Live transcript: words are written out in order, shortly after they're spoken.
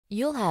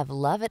You'll have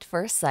love at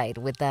first sight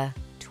with the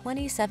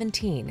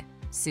 2017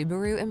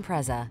 Subaru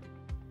Impreza.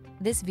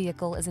 This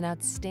vehicle is an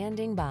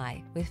outstanding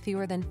buy with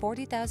fewer than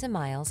 40,000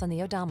 miles on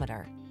the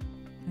odometer.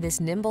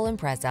 This nimble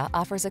Impreza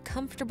offers a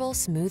comfortable,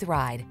 smooth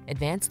ride,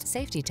 advanced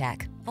safety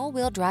tech,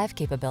 all-wheel drive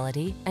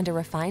capability, and a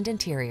refined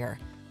interior,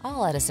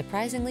 all at a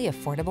surprisingly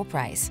affordable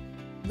price.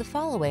 The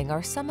following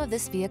are some of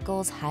this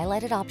vehicle's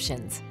highlighted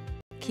options: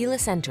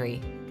 keyless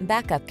entry,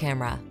 backup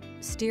camera,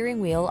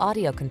 steering wheel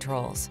audio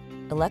controls,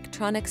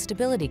 electronic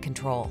stability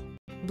control,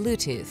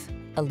 Bluetooth,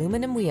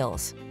 aluminum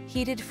wheels,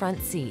 heated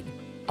front seat,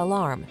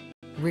 alarm,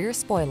 rear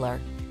spoiler,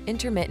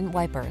 intermittent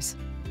wipers.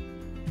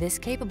 This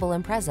capable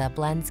Impreza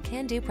blends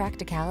can-do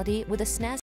practicality with a snazzy